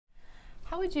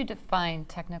would you define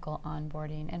technical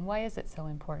onboarding, and why is it so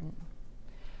important?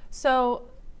 So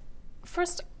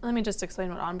first, let me just explain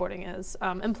what onboarding is.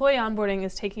 Employee onboarding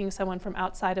is taking someone from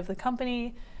outside of the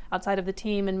company, outside of the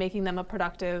team, and making them a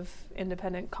productive,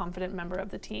 independent, confident member of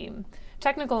the team.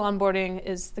 Technical onboarding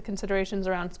is the considerations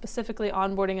around specifically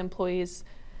onboarding employees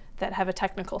that have a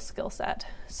technical skill set.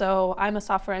 So I'm a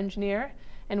software engineer,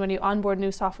 and when you onboard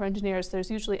new software engineers,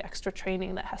 there's usually extra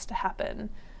training that has to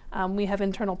happen. We have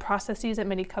internal processes at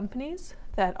many companies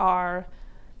that are,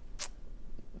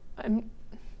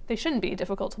 they shouldn't be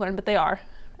difficult to learn, but they are.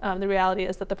 The reality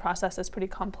is that the process is pretty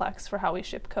complex for how we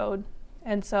ship code.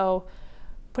 And so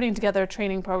putting together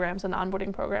training programs and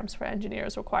onboarding programs for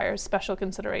engineers requires special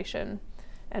consideration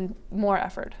and more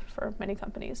effort for many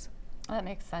companies. That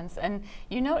makes sense. And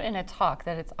you note in a talk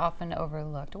that it's often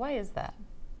overlooked. Why is that?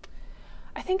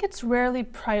 I think it's rarely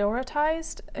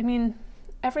prioritized. I mean,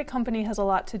 every company has a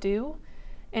lot to do,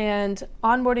 and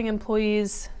onboarding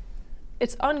employees,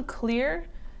 it's unclear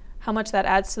how much that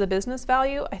adds to the business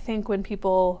value. I think when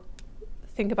people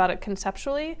think about it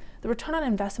conceptually, the return on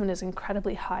investment is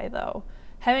incredibly high though.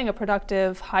 Having a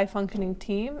productive, high-functioning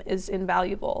team is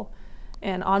invaluable.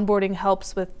 And onboarding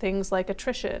helps with things like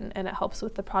attrition, and it helps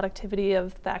with the productivity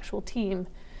of the actual team.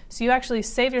 So you actually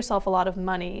save yourself a lot of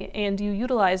money, and you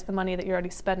utilize the money that you're already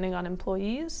spending on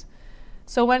employees.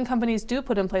 So when companies do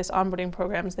put in place onboarding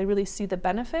programs, they really see the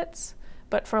benefits.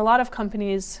 But for a lot of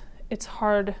companies, it's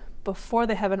hard before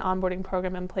they have an onboarding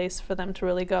program in place for them to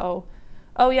really go,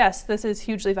 oh yes, this is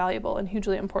hugely valuable and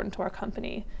hugely important to our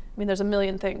company. I mean, there's a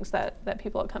million things that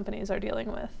people at companies are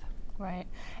dealing with. Right.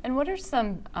 And what are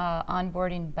some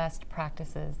onboarding best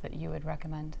practices that you would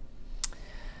recommend?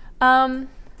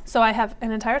 So I have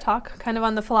an entire talk kind of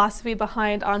on the philosophy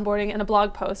behind onboarding and a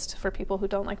blog post for people who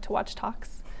don't like to watch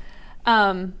talks.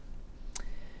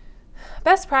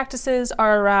 Best practices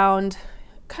are around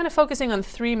kind of focusing on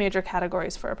three major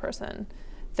categories for a person.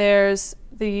 There's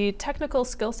the technical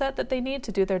skill set that they need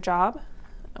to do their job.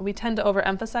 We tend to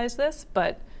overemphasize this,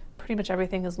 but pretty much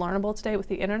everything is learnable today with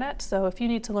the internet. So if you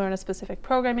need to learn a specific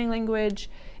programming language,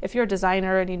 if you're a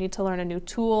designer and you need to learn a new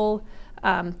tool,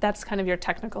 that's kind of your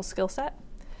technical skill set.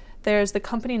 There's the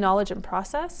company knowledge and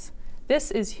process. This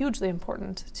is hugely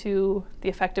important to the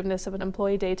effectiveness of an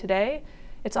employee day to day.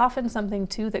 It's often something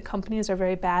too that companies are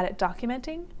very bad at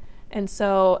documenting. And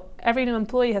so every new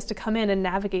employee has to come in and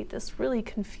navigate this really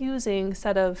confusing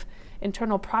set of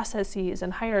internal processes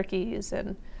and hierarchies,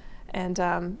 and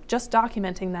just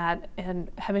documenting that and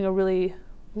having a really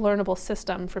learnable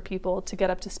system for people to get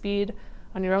up to speed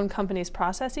on your own company's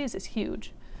processes is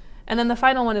huge. And then the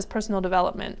final one is personal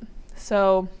development.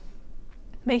 So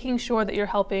making sure that you're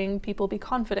helping people be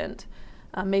confident,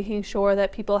 making sure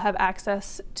that people have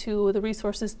access to the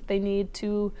resources that they need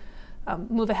to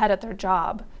move ahead at their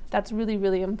job. That's really,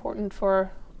 really important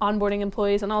for onboarding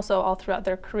employees and also all throughout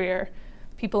their career.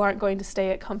 People aren't going to stay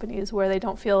at companies where they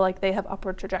don't feel like they have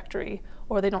upward trajectory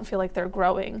or they don't feel like they're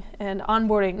growing. And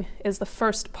onboarding is the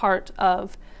first part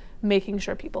of making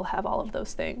sure people have all of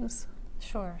those things.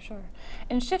 Sure, sure.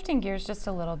 And shifting gears just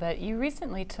a little bit, you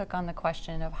recently took on the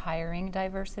question of hiring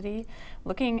diversity,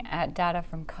 looking at data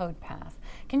from CodePath.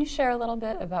 Can you share a little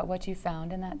bit about what you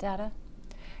found in that data?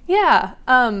 Yeah.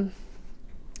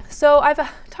 So I've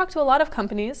talked to a lot of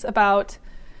companies about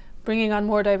bringing on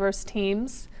more diverse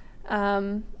teams.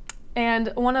 And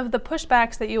one of the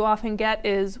pushbacks that you often get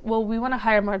is, well, we want to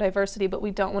hire more diversity, but we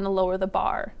don't want to lower the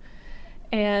bar.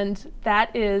 And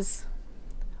that is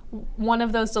one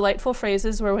of those delightful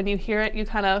phrases where when you hear it, you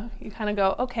kind of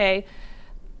go, okay,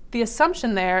 the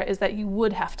assumption there is that you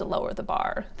would have to lower the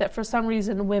bar, that for some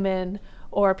reason women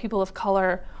or people of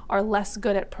color are less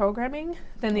good at programming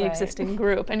than the existing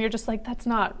group. And you're just like, that's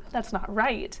not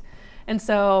right. And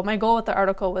so my goal with the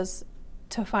article was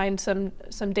to find some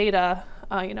data,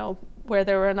 where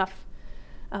there were enough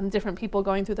different people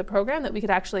going through the program that we could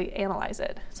actually analyze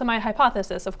it. So my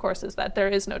hypothesis, of course, is that there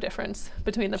is no difference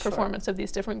between the performance of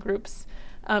these different groups.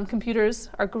 Computers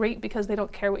are great because they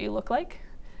don't care what you look like.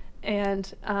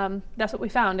 And that's what we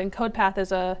found. And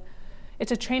CodePath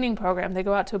it's a training program. They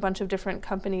go out to a bunch of different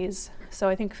companies. So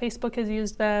I think Facebook has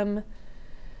used them.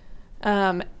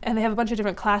 And they have a bunch of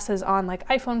different classes on like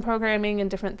iPhone programming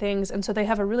and different things. And so they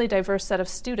have a really diverse set of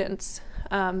students,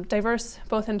 diverse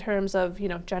both in terms of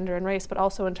gender and race, but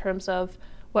also in terms of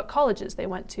what colleges they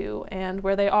went to and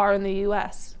where they are in the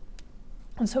US.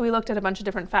 And so we looked at a bunch of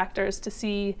different factors to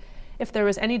see if there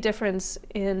was any difference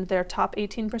in their top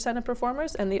 18% of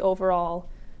performers and the overall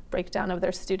breakdown of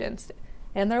their students.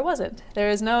 And there wasn't. There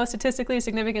is no statistically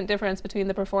significant difference between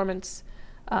the performance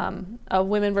of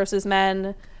women versus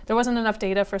men. There wasn't enough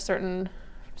data for certain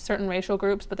certain racial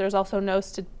groups, but there's also no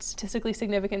statistically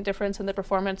significant difference in the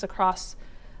performance across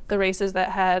the races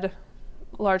that had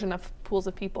large enough pools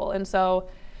of people. And so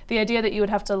the idea that you would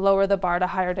have to lower the bar to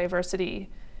hire diversity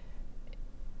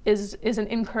is an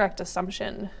incorrect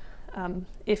assumption.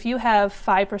 If you have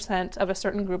 5% of a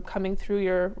certain group coming through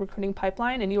your recruiting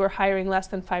pipeline and you are hiring less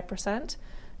than 5%,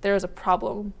 there is a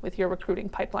problem with your recruiting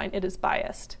pipeline. It is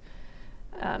biased.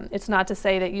 It's not to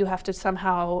say that you have to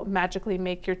somehow magically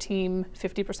make your team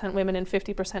 50% women and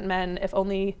 50% men if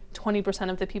only 20%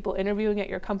 of the people interviewing at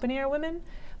your company are women.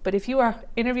 But if you are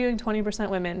interviewing 20%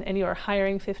 women and you are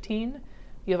hiring 15,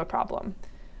 you have a problem.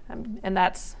 And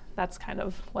that's kind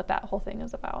of what that whole thing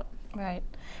is about. Right.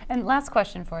 And last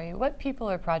question for you. What people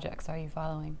or projects are you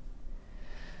following?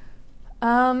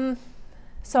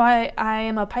 So I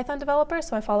am a Python developer,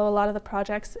 so I follow a lot of the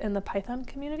projects in the Python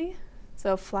community.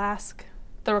 So Flask,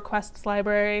 the requests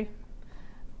library.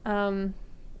 I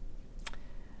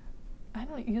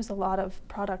don't use a lot of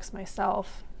products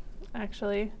myself,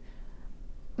 actually.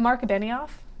 Mark Benioff,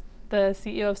 the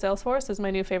CEO of Salesforce, is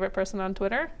my new favorite person on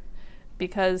Twitter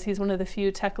because he's one of the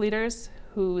few tech leaders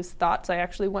whose thoughts I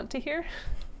actually want to hear.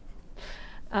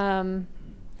 Yeah,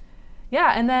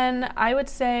 and then I would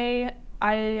say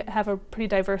I have a pretty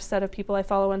diverse set of people I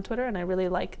follow on Twitter, and I really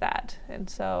like that. And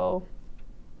so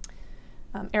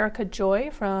Erica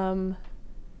Joy from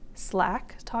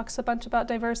Slack talks a bunch about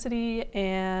diversity,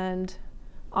 and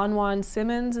Anwan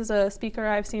Simmons is a speaker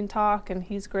I've seen talk, and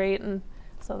he's great. And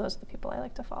so those are the people I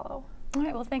like to follow. All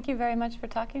right, well, thank you very much for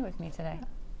talking with me today.